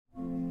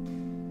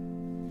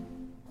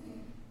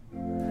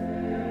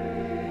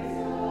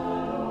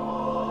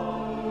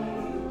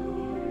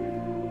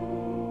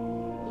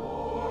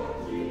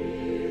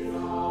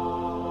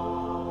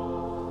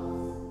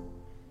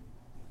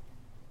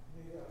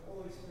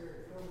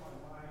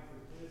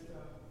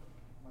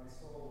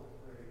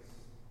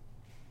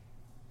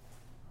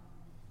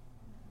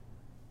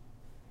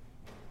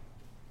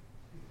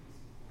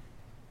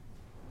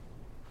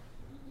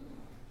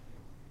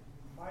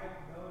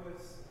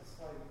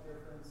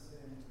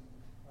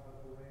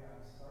the way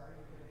I'm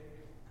starting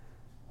today.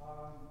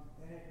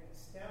 And it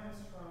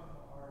stems from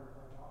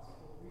our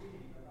gospel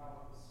reading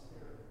about the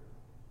Spirit.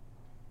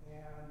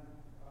 And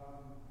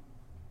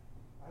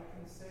I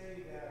can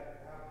say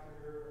that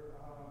after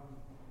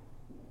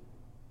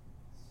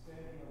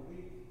spending a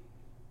week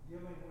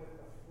dealing with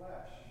the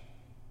flesh,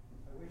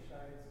 I wish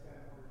I had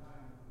spent more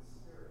time with the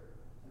Spirit.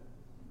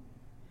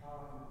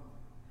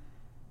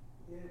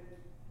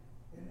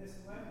 In this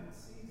Lenten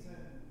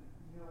season,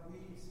 we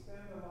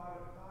spend a lot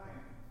of time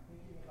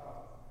thinking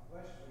about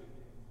fleshly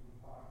things. We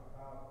talk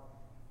about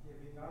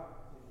giving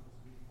up things.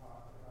 We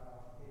talk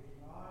about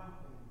taking on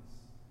things.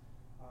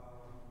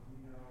 We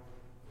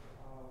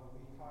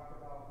talk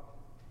about,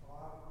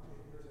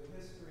 there's a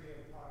history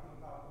of talking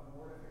about the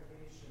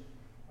mortification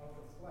of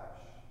the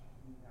flesh. I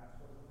mean, that's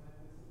what Lent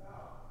is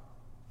about,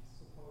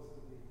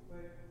 supposedly.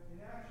 But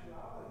in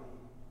actuality,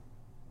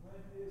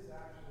 Lent is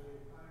actually a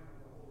time of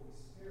the Holy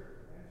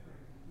Spirit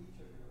entering each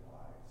of your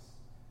lives.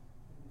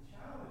 And the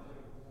challenge of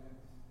Lent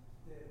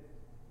that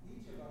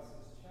each of us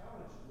is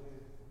challenged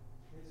with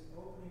is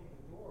opening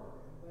the door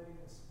and letting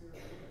the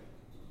Spirit in.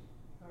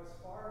 Because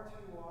far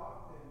too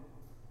often,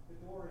 the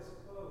door is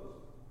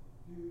closed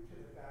due to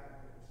the fact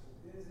that we're so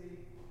busy,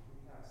 we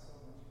have so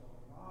much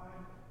going on,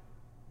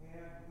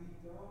 and we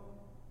don't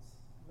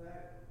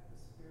let the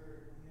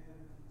Spirit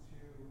in to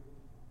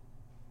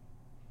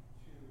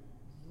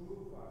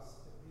move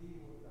us, to be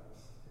with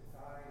us, to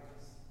guide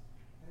us.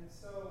 And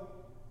so,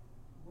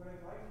 what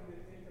I'd like you to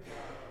think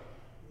about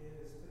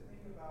is to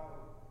think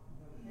about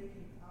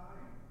taking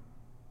time,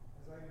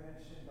 as I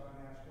mentioned on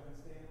Ash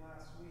Wednesday and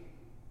last week,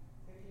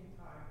 taking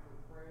time for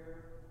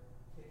prayer,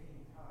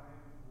 taking time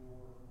for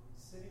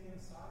sitting in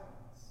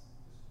silence,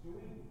 just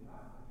doing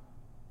nothing,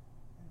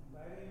 and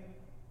letting